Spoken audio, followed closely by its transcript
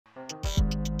Hello,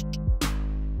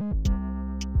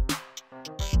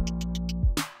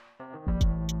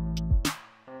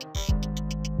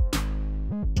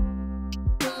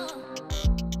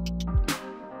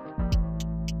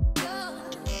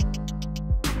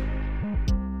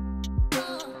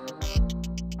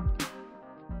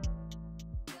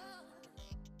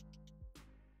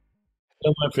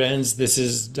 my friends. This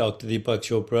is Dr. Deepak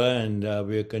Chopra, and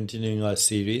we are continuing our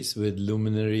series with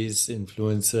luminaries,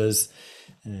 influencers,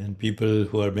 and people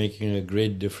who are making a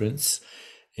great difference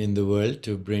in the world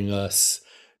to bring us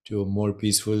to a more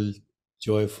peaceful,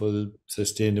 joyful,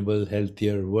 sustainable,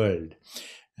 healthier world.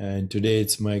 And today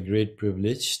it's my great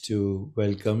privilege to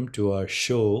welcome to our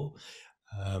show,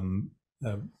 um,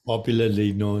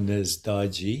 popularly known as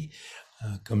Daaji,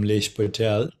 Kamlesh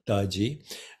Patel, Daaji,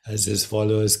 as his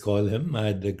followers call him. I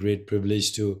had the great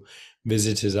privilege to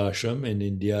visit his ashram in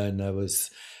India, and I was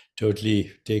totally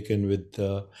taken with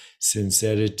the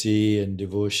sincerity and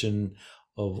devotion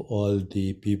of all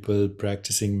the people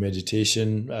practicing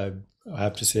meditation. I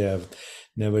have to say, I've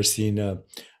never seen a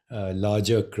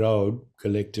larger crowd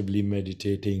collectively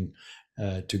meditating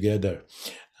together.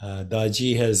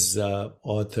 Daaji has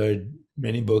authored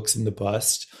many books in the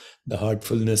past. The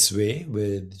Heartfulness Way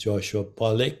with Joshua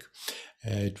Pollack.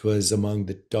 It was among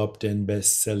the top 10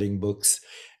 best-selling books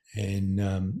in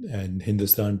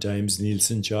Hindustan Times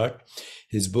Nielsen chart.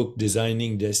 His book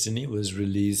Designing Destiny was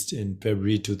released in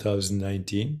February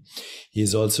 2019. He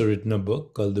has also written a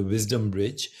book called The Wisdom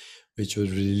Bridge, which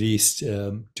was released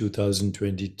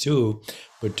 2022.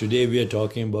 But today we are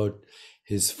talking about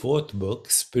his fourth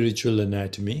book, Spiritual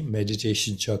Anatomy,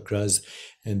 Meditation Chakras,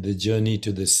 and the Journey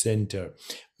to the Center,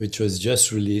 which was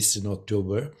just released in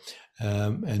October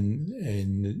and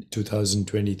in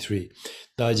 2023.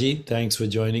 Daaji, thanks for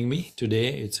joining me today.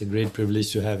 It's a great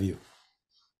privilege to have you.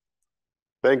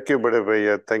 Thank you,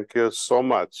 Badavaya. Thank you so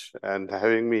much, and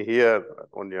having me here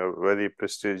on your very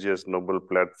prestigious Noble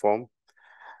platform.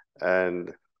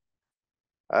 And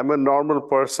I'm a normal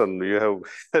person. You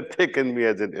have taken me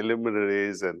as an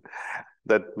illuminaries, and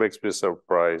that makes me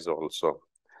surprised also.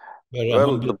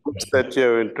 Well, the books that you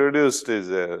have introduced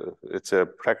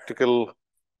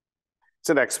it's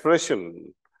an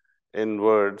expression in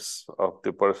words of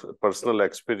the personal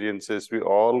experiences we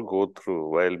all go through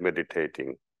while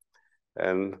meditating.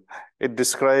 And it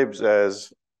describes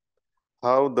as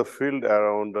how the field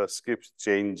around us keeps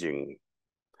changing,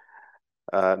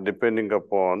 depending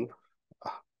upon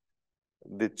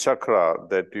the chakra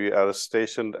that we are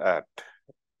stationed at.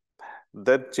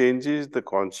 That changes the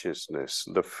consciousness.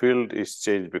 The field is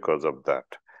changed because of that.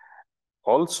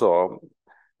 Also,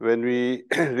 when we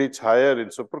reach higher in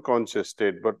superconscious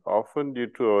state, but often due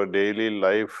to our daily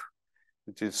life,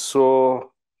 which is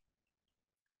so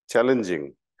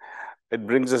challenging, it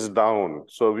brings us down.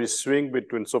 So we swing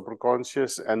between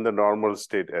superconscious and the normal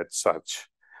state as such.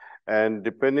 And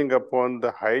depending upon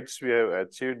the heights we have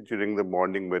achieved during the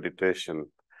morning meditation,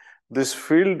 this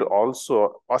field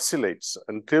also oscillates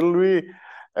until we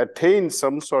attain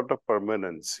some sort of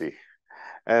permanency.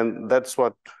 And that's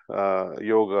what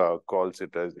yoga calls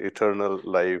it as eternal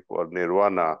life or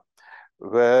nirvana,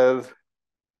 where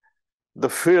the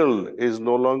field is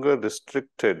no longer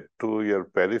restricted to your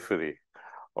periphery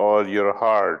or your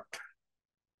heart,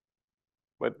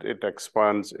 but it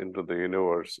expands into the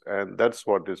universe. And that's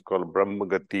what is called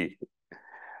Brahmagati.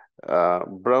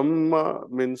 Brahma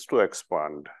means to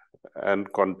expand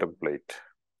and contemplate.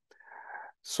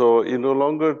 So you no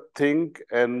longer think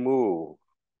and move.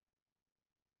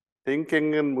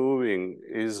 Thinking and moving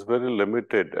is very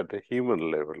limited at a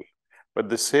human level, but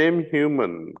the same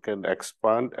human can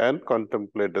expand and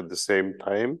contemplate at the same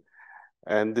time.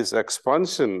 And this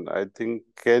expansion, I think,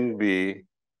 can be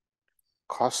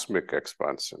cosmic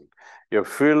expansion. Your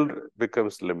field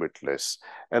becomes limitless.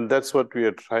 And that's what we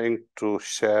are trying to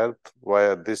share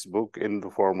via this book in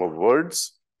the form of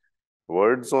words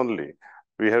only.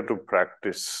 We have to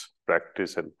practice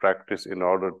in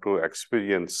order to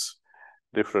experience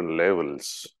different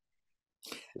levels.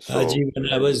 Daaji, when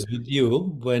I was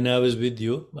with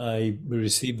you, I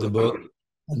received the book.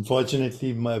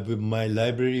 Unfortunately, my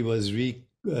library was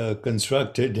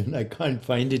reconstructed, and I can't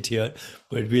find it here,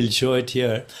 but we'll show it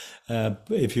here.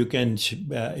 If you can,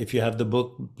 if you have the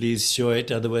book, please show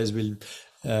it. Otherwise, we'll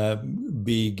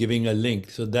be giving a link.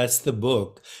 So that's the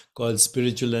book called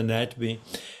Spiritual Anatomy.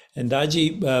 And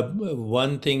Daaji,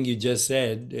 one thing you just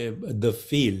said, the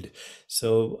field.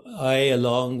 So I,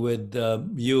 along with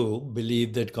you,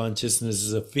 believe that consciousness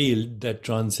is a field that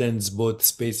transcends both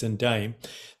space and time.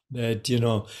 That,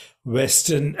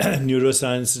 Western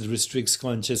neuroscience restricts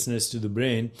consciousness to the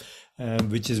brain,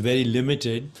 which is very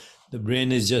limited. The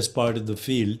brain is just part of the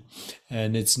field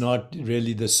and it's not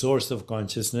really the source of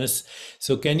consciousness.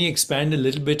 So, can you expand a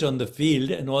little bit on the field?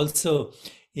 And also,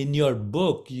 in your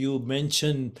book, you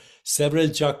mention several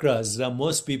chakras. Now,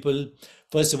 most people,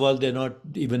 first of all, they're not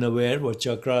even aware what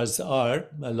chakras are.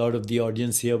 A lot of the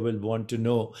audience here will want to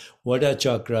know what are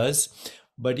chakras.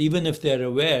 But even if they're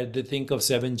aware, they think of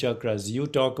seven chakras. You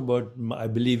talk about, I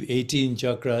believe, 18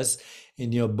 chakras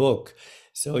in your book.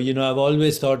 So, I've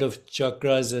always thought of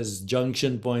chakras as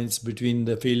junction points between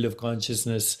the field of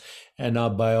consciousness and our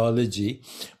biology.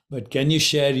 But can you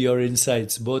share your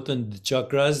insights both on the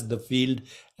chakras, the field,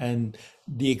 and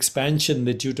the expansion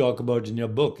that you talk about in your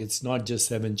book? It's not just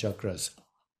seven chakras.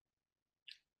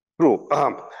 True.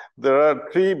 There are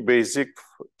three basic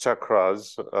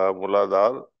chakras,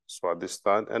 Muladhara,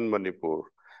 Swadhisthana, and Manipur.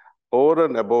 Over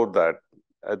and above that,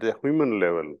 at a human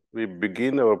level, we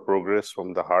begin our progress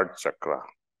from the heart chakra.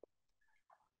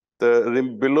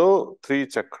 The below three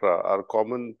chakra are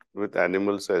common with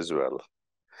animals as well.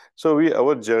 So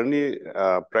our journey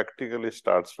practically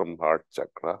starts from heart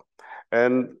chakra,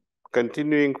 and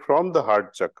continuing from the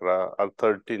heart chakra are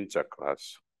 13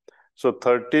 chakras. So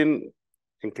 13,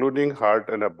 including heart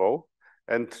and above,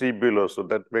 and 3 below. So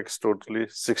that makes totally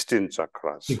 16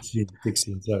 chakras.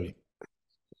 16, sorry.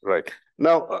 Right.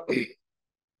 Now,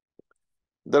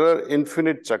 there are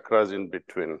infinite chakras in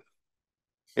between.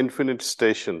 Infinite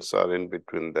stations are in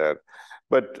between there.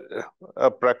 But a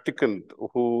practicant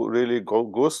who really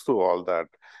goes through all that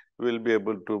will be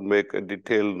able to make a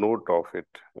detailed note of it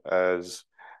as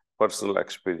personal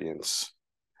experience.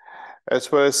 As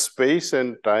far as space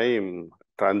and time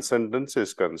transcendence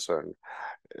is concerned,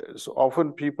 so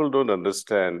often people don't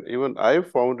understand. Even I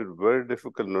found it very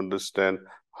difficult to understand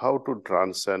how to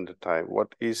transcend time.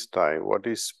 What is time? What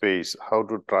is space? How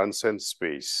to transcend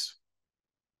space?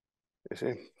 You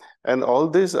see? And all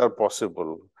these are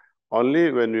possible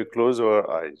only when we close our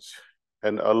eyes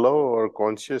and allow our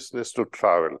consciousness to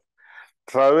travel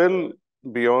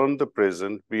beyond the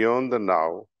present, beyond the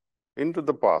now, into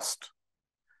the past,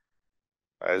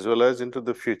 as well as into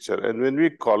the future. And when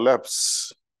we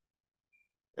collapse,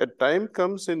 a time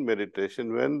comes in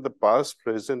meditation when the past,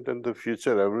 present, and the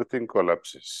future, everything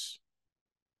collapses.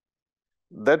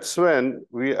 That's when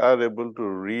we are able to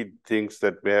read things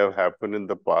that may have happened in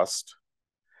the past.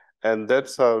 And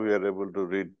that's how we are able to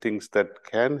read things that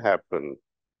can happen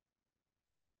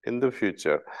in the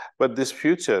future. But this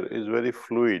future is very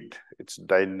fluid, it's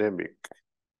dynamic.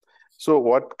 So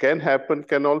what can happen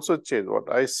can also change.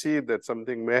 What I see that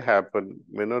something may happen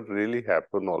may not really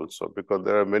happen also, because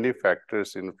there are many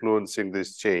factors influencing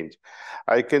this change.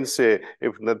 I can say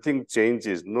if nothing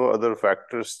changes, no other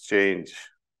factors change.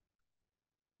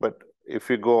 But if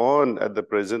we go on at the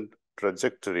present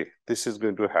trajectory, this is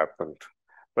going to happen.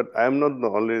 But I'm not the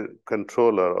only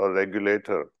controller or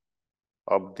regulator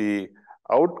of the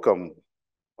outcome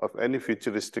of any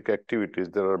futuristic activities.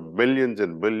 There are billions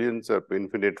and billions of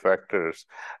infinite factors,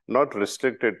 not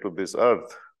restricted to this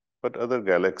Earth, but other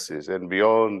galaxies and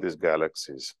beyond these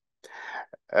galaxies.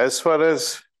 As far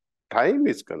as time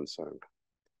is concerned,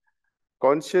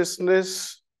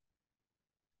 consciousness,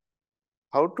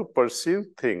 how to perceive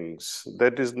things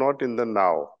that is not in the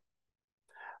now.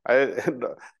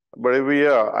 But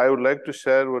I would like to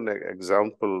share one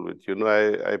example with you.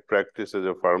 I practice as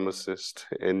a pharmacist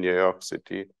in New York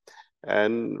City,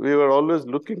 and we were always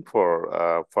looking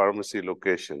for pharmacy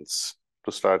locations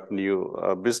to start new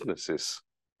businesses.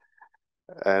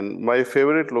 And my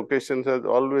favorite location has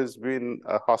always been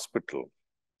a hospital.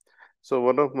 So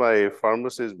one of my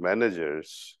pharmacy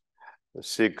managers,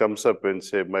 she comes up and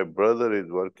say, my brother is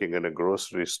working in a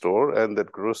grocery store, and that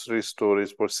grocery store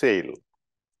is for sale.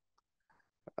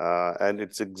 And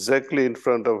it's exactly in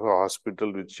front of a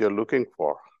hospital which you're looking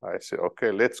for. I say,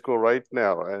 okay, let's go right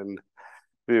now. And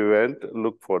we went,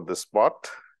 look for the spot,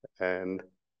 and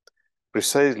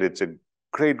precisely, it's a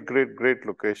great, great, great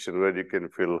location where you can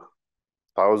fill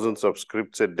thousands of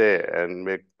scripts a day and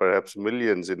make perhaps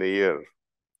millions in a year.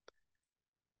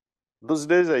 Those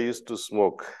days I used to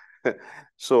smoke.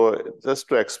 So just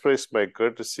to express my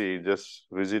courtesy, just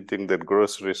visiting that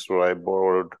grocery store, I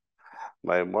borrowed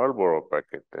my Marlboro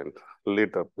packet and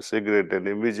lit up a cigarette, and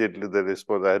immediately the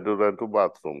response, I had to run to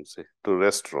bathroom, to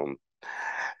restroom.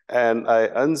 And I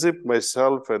unzipped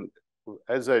myself, and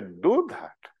as I do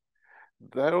that,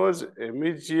 there was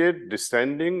immediate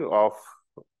descending of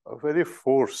a very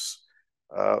force,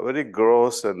 very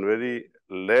gross and very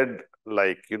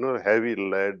lead-like, heavy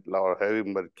lead or heavy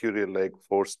mercury-like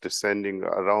force descending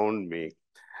around me.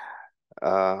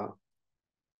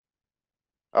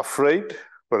 Afraid,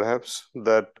 perhaps,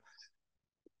 that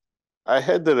I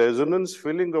had the resonance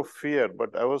feeling of fear,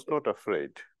 but I was not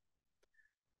afraid.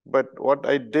 But what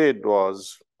I did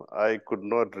was, I could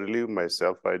not relieve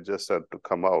myself. I just had to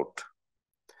come out.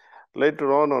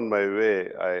 Later on my way,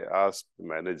 I asked the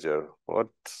manager,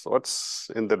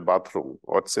 what's in the bathroom?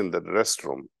 What's in the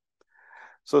restroom?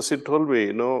 So she told me,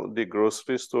 the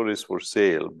grocery store is for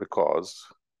sale because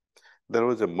there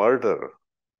was a murder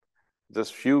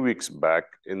just few weeks back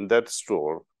in that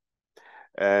store.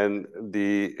 And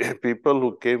the people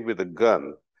who came with a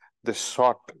gun, they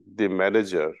shot the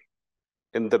manager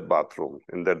in that bathroom,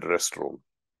 in that restroom.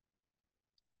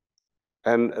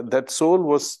 And that soul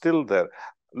was still there.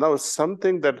 Now,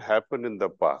 something that happened in the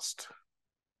past,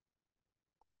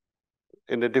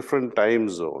 in a different time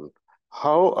zone,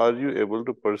 how are you able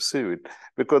to perceive it?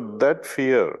 Because that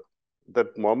fear,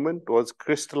 that moment was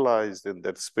crystallized in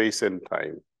that space and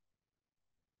time.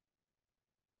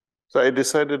 So I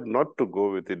decided not to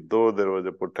go with it, though there was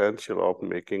a potential of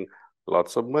making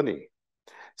lots of money.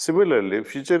 Similarly,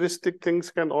 futuristic things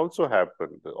can also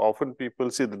happen. Often people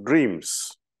see the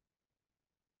dreams,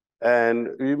 and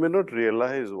we may not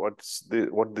realize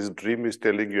what this dream is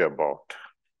telling you about.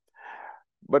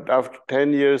 But after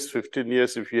 10 years, 15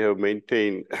 years, if you have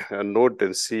maintained a note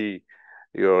and see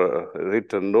your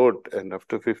written note, and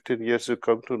after 15 years, you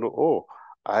come to know, oh,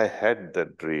 I had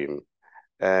that dream.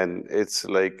 And it's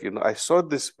like, I saw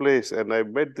this place and I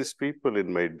met these people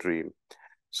in my dream.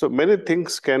 So many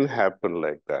things can happen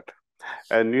like that.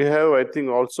 And you have, I think,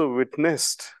 also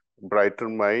witnessed, brighter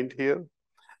mind here,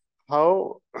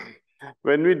 how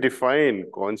when we define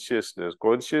consciousness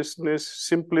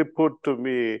simply put to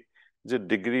me, the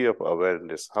degree of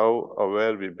awareness, how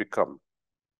aware we become.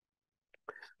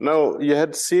 Now, you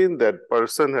had seen that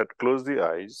person had closed the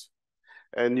eyes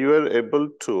and you were able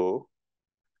to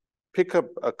pick up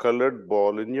a colored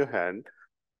ball in your hand,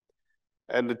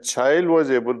 and the child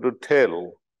was able to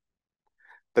tell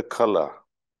the color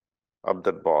of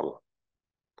that ball.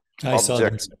 I saw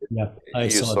that. Yeah, I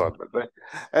You saw saw that. that, right?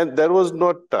 And there was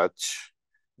no touch.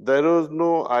 There was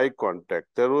no eye contact.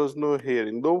 There was no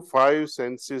hearing. No five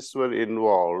senses were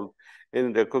involved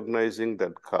in recognizing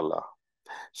that color.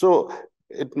 So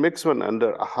it makes one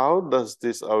wonder, how does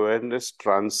this awareness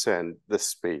transcend the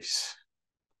space?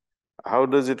 How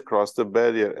does it cross the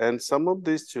barrier? And some of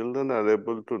these children are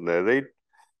able to narrate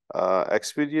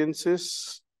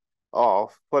experiences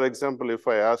of, for example, if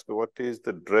I ask, what is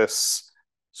the dress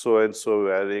so-and-so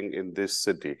wearing in this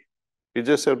city? You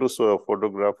just have to show a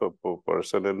photograph of a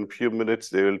person, and in a few minutes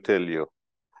they will tell you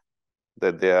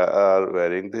that they are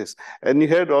wearing this. And you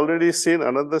had already seen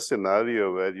another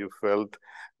scenario where you felt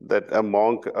that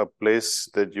among a place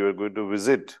that you are going to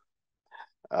visit,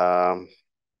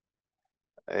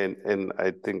 in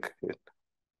I think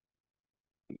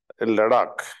in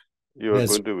Ladakh, you are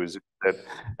That's going to visit that,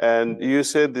 and you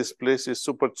say this place is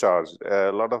supercharged.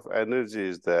 A lot of energy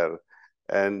is there,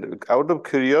 and out of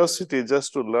curiosity,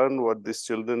 just to learn what these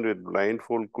children with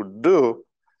blindfold could do,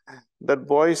 that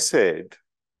boy said,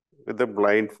 with a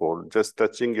blindfold, just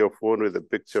touching your phone with a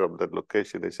picture of that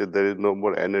location, he said there is no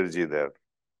more energy there.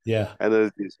 yeah.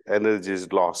 Energy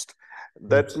is lost.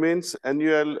 That Yes. means, and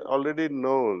you already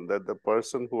know that the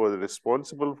person who was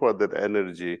responsible for that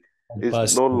energy is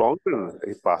Past. no longer,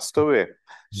 he passed away.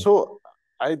 So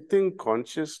I think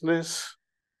consciousness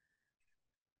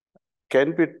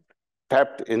can be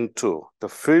tapped into, the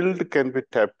field can be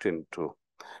tapped into,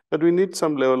 but we need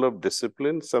some level of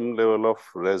discipline, some level of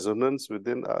resonance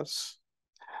within us.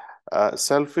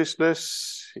 Selfishness,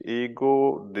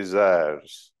 ego,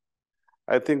 desires,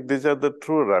 I think these are the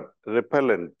true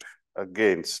repellent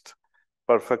against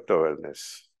perfect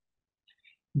awareness.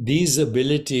 These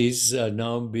abilities are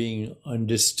now being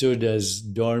understood as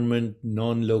dormant,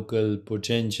 non local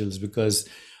potentials because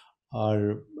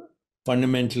our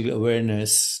fundamental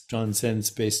awareness transcends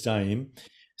space time,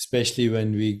 especially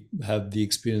when we have the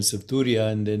experience of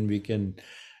Turiya, and then we can,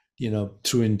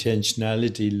 through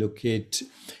intentionality, locate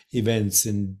events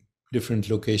in different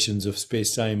locations of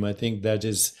space time. I think that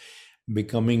is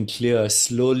becoming clear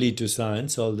slowly to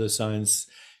science, although science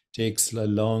takes a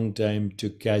long time to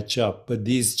catch up. But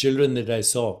these children that I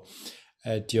saw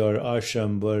at your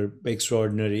ashram were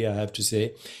extraordinary, I have to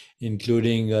say,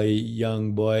 including a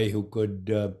young boy who could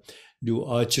do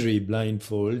archery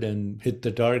blindfold and hit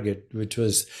the target, which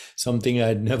was something I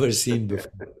had never seen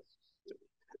before. So,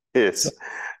 Yes,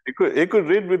 he could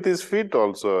read with his feet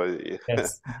also.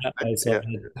 yes, I saw Yeah.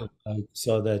 that too. I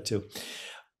saw that too.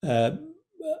 Uh,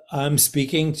 I'm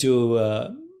speaking to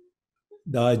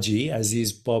Daaji, as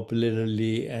he's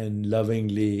popularly and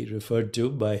lovingly referred to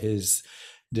by his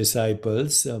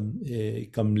disciples,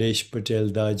 Kamlesh Patel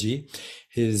Daaji.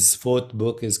 His fourth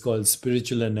book is called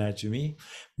Spiritual Anatomy,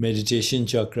 Meditation,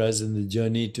 Chakras, and the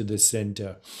Journey to the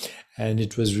Center. And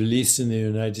it was released in the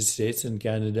United States and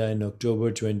Canada in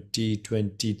October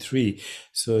 2023.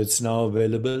 So it's now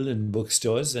available in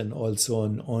bookstores and also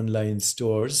on online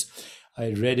stores.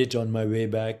 I read it on my way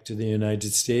back to the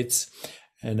United States,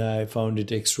 and I found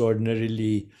it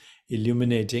extraordinarily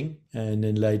illuminating and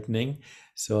enlightening.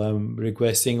 So I'm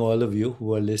requesting all of you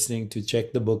who are listening to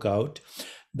check the book out.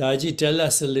 Daji, tell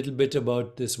us a little bit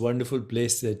about this wonderful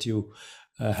place that you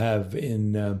have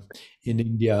in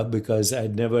India, because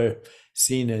I'd never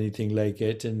seen anything like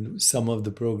it, and some of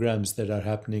the programs that are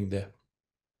happening there.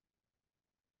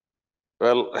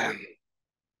 Well,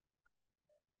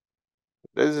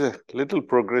 there's a little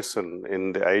progression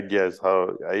in the ideas,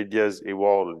 how ideas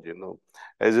evolved,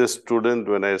 As a student,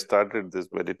 when I started this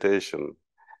meditation,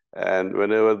 and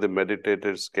whenever the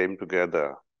meditators came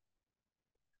together,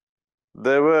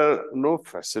 there were no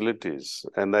facilities.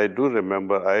 And I do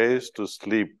remember I used to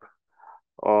sleep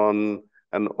on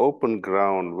an open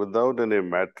ground without any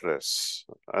mattress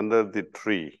under the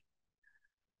tree.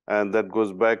 And that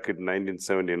goes back in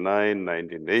 1979,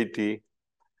 1980.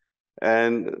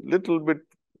 And little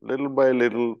by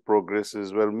little,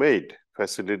 progresses were made,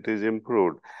 facilities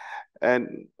improved. And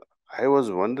I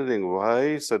was wondering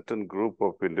why certain group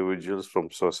of individuals from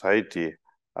society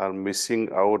are missing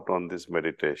out on this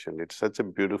meditation. It's such a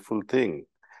beautiful thing.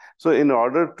 So in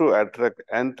order to attract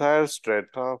entire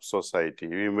strata of society,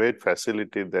 we made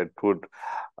facility that would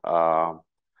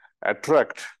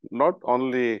attract not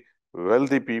only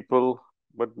wealthy people,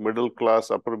 but middle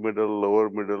class, upper middle, lower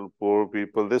middle, poor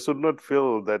people. They should not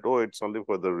feel that, oh, it's only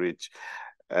for the rich.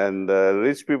 And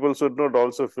rich people should not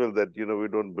also feel that, we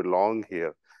don't belong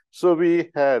here. So we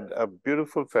had a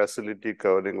beautiful facility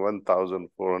covering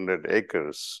 1,400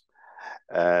 acres.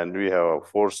 And we have a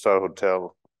 4-star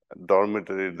hotel,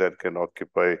 dormitory that can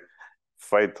occupy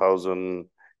 5,000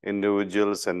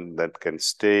 individuals and that can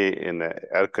stay in an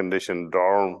air-conditioned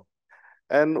dorm,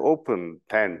 and open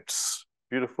tents,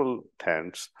 beautiful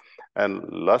tents, and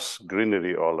lush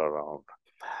greenery all around.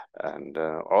 And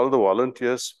all the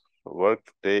volunteers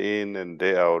worked day in and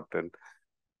day out and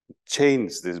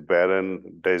changed this barren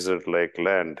desert-like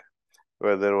land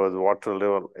where there was water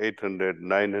level 800,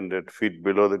 900 feet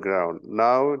below the ground.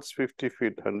 Now it's 50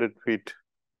 feet, 100 feet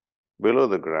below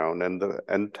the ground, and the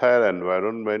entire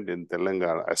environment in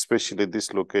Telangana, especially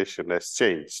this location, has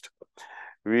changed.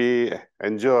 We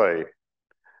enjoy.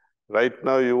 Right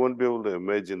now, you won't be able to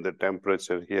imagine the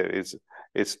temperature here.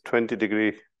 It's 20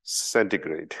 degrees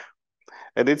centigrade.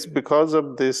 And it's because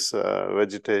of this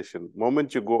vegetation.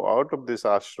 Moment you go out of this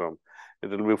ashram, it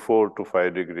will be 4 to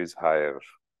 5 degrees higher.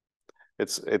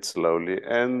 It's lovely.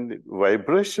 And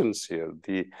vibrations here,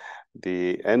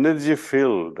 the energy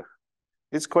field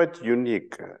is quite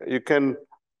unique. You can,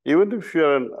 even if you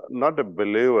are not a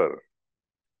believer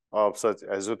of such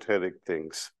esoteric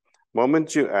things,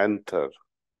 moment you enter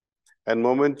and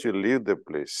moment you leave the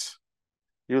place,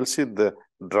 you'll see the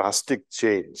drastic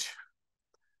change.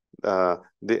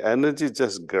 The energy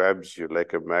just grabs you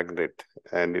like a magnet,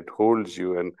 and it holds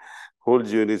you in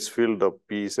its field of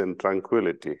peace and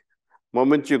tranquility.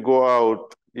 Moment you go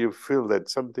out, you feel that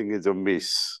something is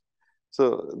amiss.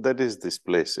 So that is this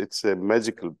place. It's a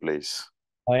magical place.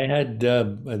 I had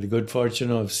the good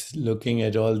fortune of looking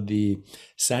at all the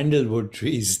sandalwood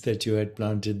trees that you had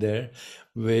planted there,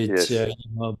 which Yes,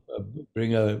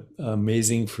 bring a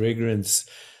amazing fragrance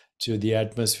to the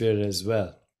atmosphere as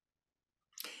well.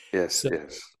 yes, So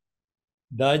yes.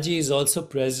 Daaji is also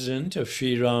president of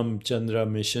Shri Ram Chandra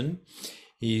Mission.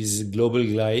 He's global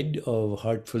guide of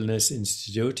Heartfulness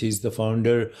Institute. He's the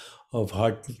founder of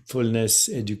Heartfulness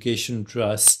Education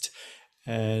Trust,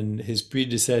 and his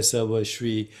predecessor was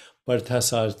Sri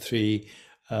Parthasarathi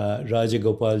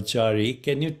Rajagopalachari.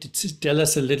 Can you tell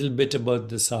us a little bit about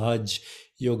the Sahaj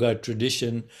Yoga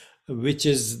tradition, which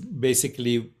is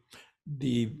basically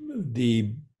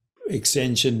the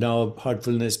extension now of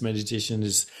heartfulness meditation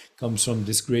comes from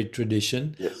this great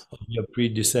tradition Yes. of your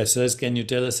predecessors. Can you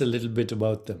tell us a little bit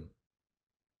about them?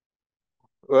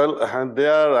 Well, and they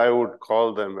are, I would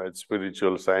call them as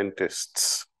spiritual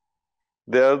scientists.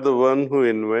 They are the one who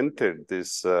invented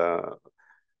this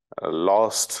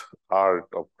lost art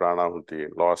of pranahuti,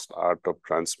 lost art of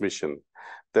transmission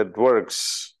that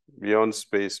works beyond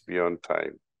space, beyond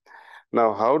time.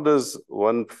 Now, how does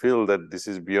one feel that this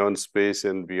is beyond space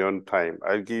and beyond time?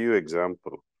 I'll give you an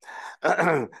example.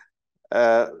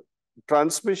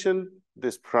 Transmission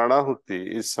this pranahuti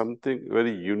is something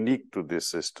very unique to this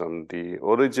system. The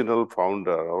original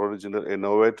founder, original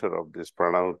innovator of this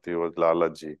pranahuti was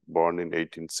Lalaji, born in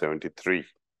 1873.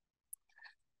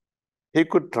 He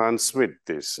could transmit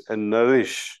this and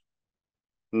nourish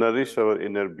our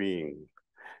inner being.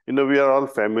 We are all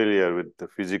familiar with the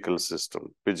physical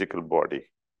system, physical body.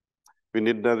 We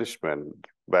need nourishment,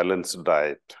 balanced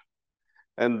diet.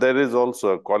 And there is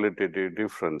also a qualitative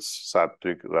difference,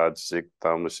 sattvic, rajasic,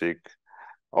 tamasic,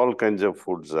 all kinds of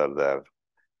foods are there.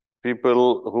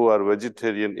 People who are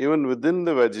vegetarian, even within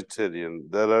the vegetarian,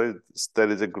 there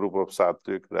is a group of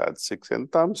sattvic, rajasic,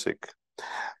 and tamasic.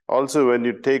 Also, when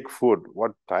you take food,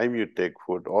 what time you take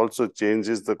food also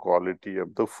changes the quality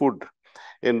of the food.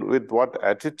 And with what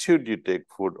attitude you take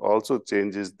food also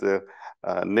changes the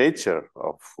nature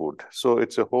of food. So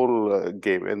it's a whole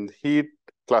game. And he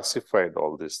classified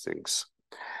all these things.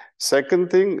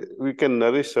 Second thing, we can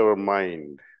nourish our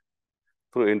mind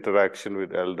through interaction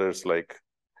with elders like,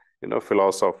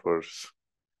 philosophers.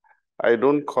 I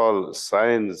don't call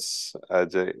science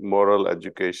as a moral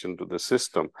education to the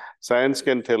system. Science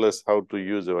can tell us how to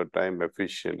use our time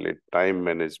efficiently, time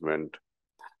management,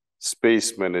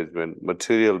 space management,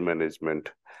 material management.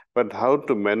 But how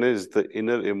to manage the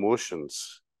inner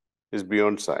emotions is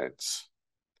beyond science.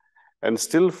 And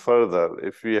still further,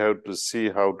 if we have to see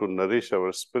how to nourish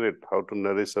our spirit, how to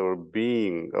nourish our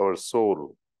being, our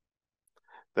soul,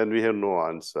 then we have no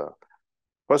answer.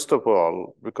 First of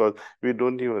all, because we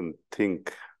don't even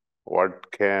think what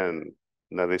can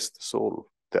nourish the soul.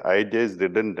 The idea is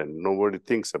redundant. Nobody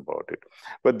thinks about it.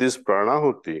 But this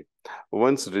pranahuti,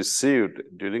 once received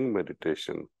during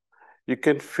meditation, you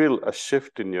can feel a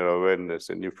shift in your awareness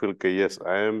and you feel, okay, yes,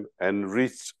 I am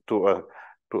enriched to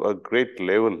a great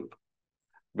level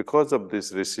because of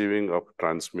this receiving of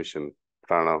transmission,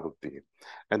 pranahuti.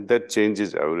 And that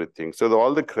changes everything. So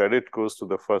all the credit goes to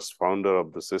the first founder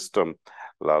of the system,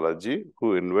 Lalaji,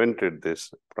 who invented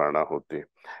this pranahuti.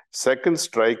 Second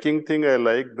striking thing I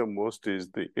like the most is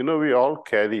we all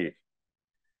carry,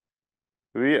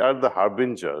 we are the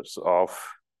harbingers of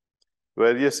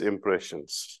various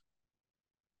impressions.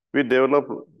 We develop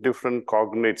different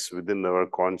cognates within our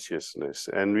consciousness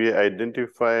and we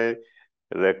identify,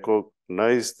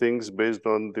 recognize things based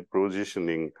on the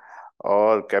positioning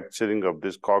or capturing of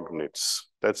these cognates.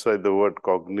 That's why the word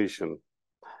cognition.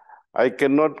 I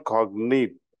cannot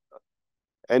cognate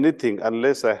anything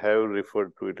unless I have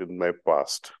referred to it in my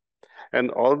past. And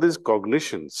all these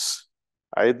cognitions,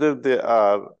 either they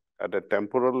are at a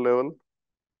temporal level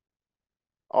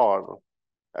or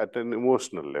at an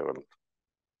emotional level.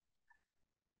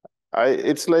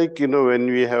 It's like, when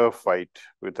we have a fight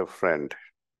with a friend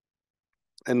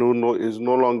and who is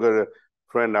no longer a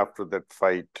friend after that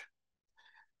fight.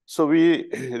 So we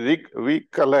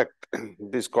collect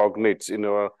these cognates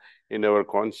in our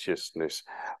consciousness.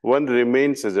 One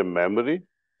remains as a memory,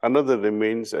 another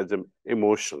remains as an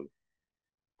emotion.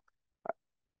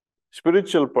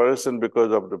 Spiritual person,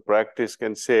 because of the practice,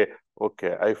 can say,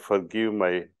 okay, I forgive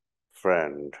my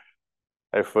friend.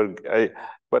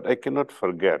 But I cannot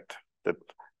forget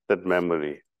that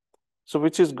memory. So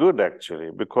which is good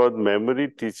actually, because memory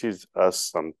teaches us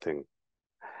something.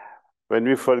 When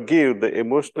we forgive, the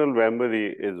emotional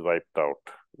memory is wiped out,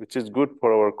 which is good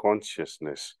for our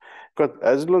consciousness. Because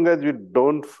as long as we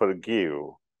don't forgive,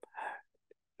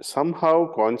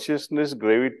 somehow consciousness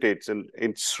gravitates and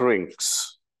it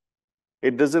shrinks.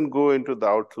 It doesn't go into the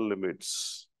outer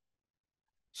limits.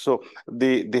 So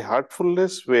the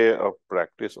heartfulness way of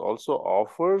practice also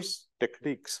offers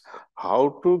techniques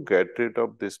how to get rid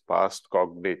of these past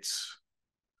cognates,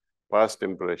 past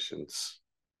impressions.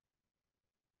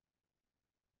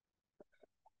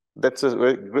 That's a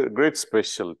very great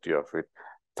specialty of it.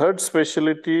 Third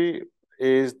specialty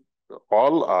is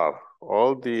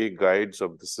all the guides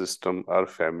of the system are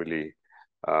family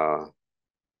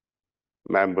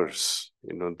members.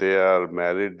 They are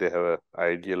married, they have an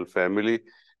ideal family,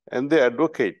 and they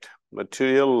advocate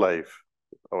material life,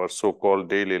 our so-called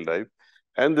daily life,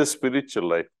 and the spiritual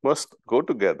life must go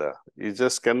together. You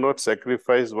just cannot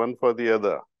sacrifice one for the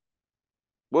other.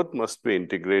 Both must be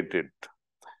integrated.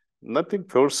 Nothing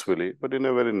forcefully, but in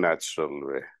a very natural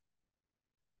way.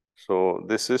 So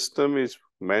the system is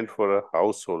meant for a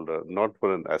householder, not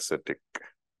for an ascetic.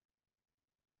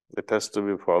 It has to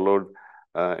be followed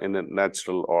in a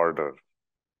natural order.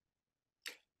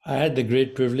 I had the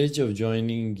great privilege of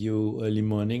joining you early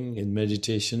morning in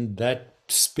meditation. That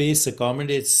space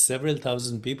accommodates several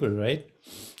thousand people, right?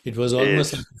 It was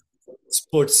almost like Yes. a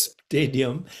sports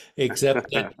stadium, except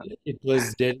that it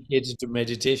was dedicated to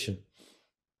meditation.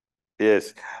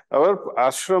 Yes, our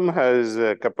ashram has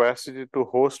a capacity to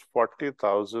host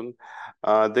 40,000.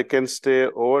 They can stay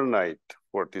overnight,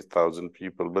 40,000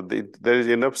 people, but there is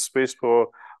enough space for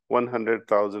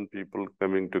 100,000 people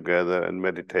coming together and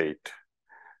meditate.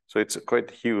 So it's quite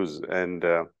huge, and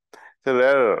it's a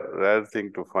rare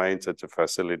thing to find such a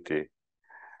facility.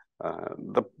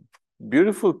 The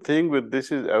beautiful thing with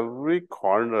this is every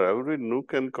corner, every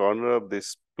nook and corner of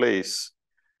this place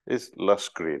is lush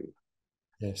green.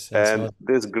 Yes, I saw. And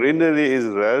this greenery is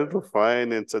rare to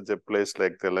find in such a place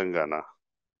like Telangana.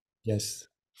 Yes.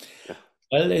 Yeah.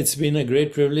 Well, it's been a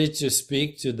great privilege to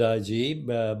speak to Daaji.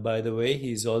 By the way,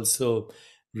 he's also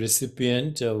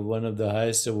recipient of one of the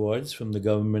highest awards from the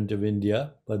government of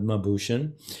India, Padma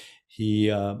Bhushan. He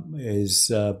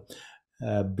is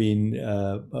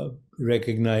been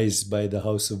recognized by the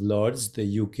House of Lords,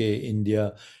 the UK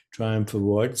India Triumph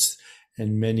Awards,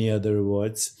 and many other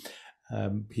awards.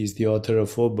 He's the author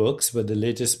of 4 books, but the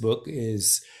latest book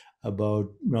is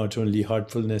about not only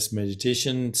heartfulness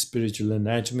meditation, spiritual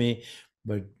anatomy,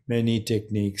 but many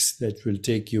techniques that will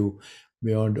take you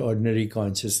beyond ordinary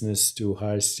consciousness to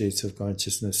higher states of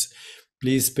consciousness.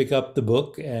 Please pick up the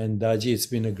book. And Daaji, it's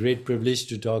been a great privilege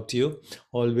to talk to you.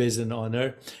 Always an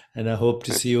honor. And I hope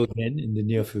to see you again in the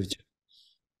near future.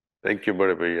 Thank you,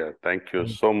 Bade Bhaiya. Thank you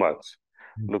so much.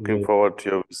 Thank Looking you. forward to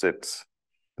your visits.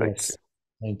 Thank Yes. you.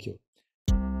 Thank you.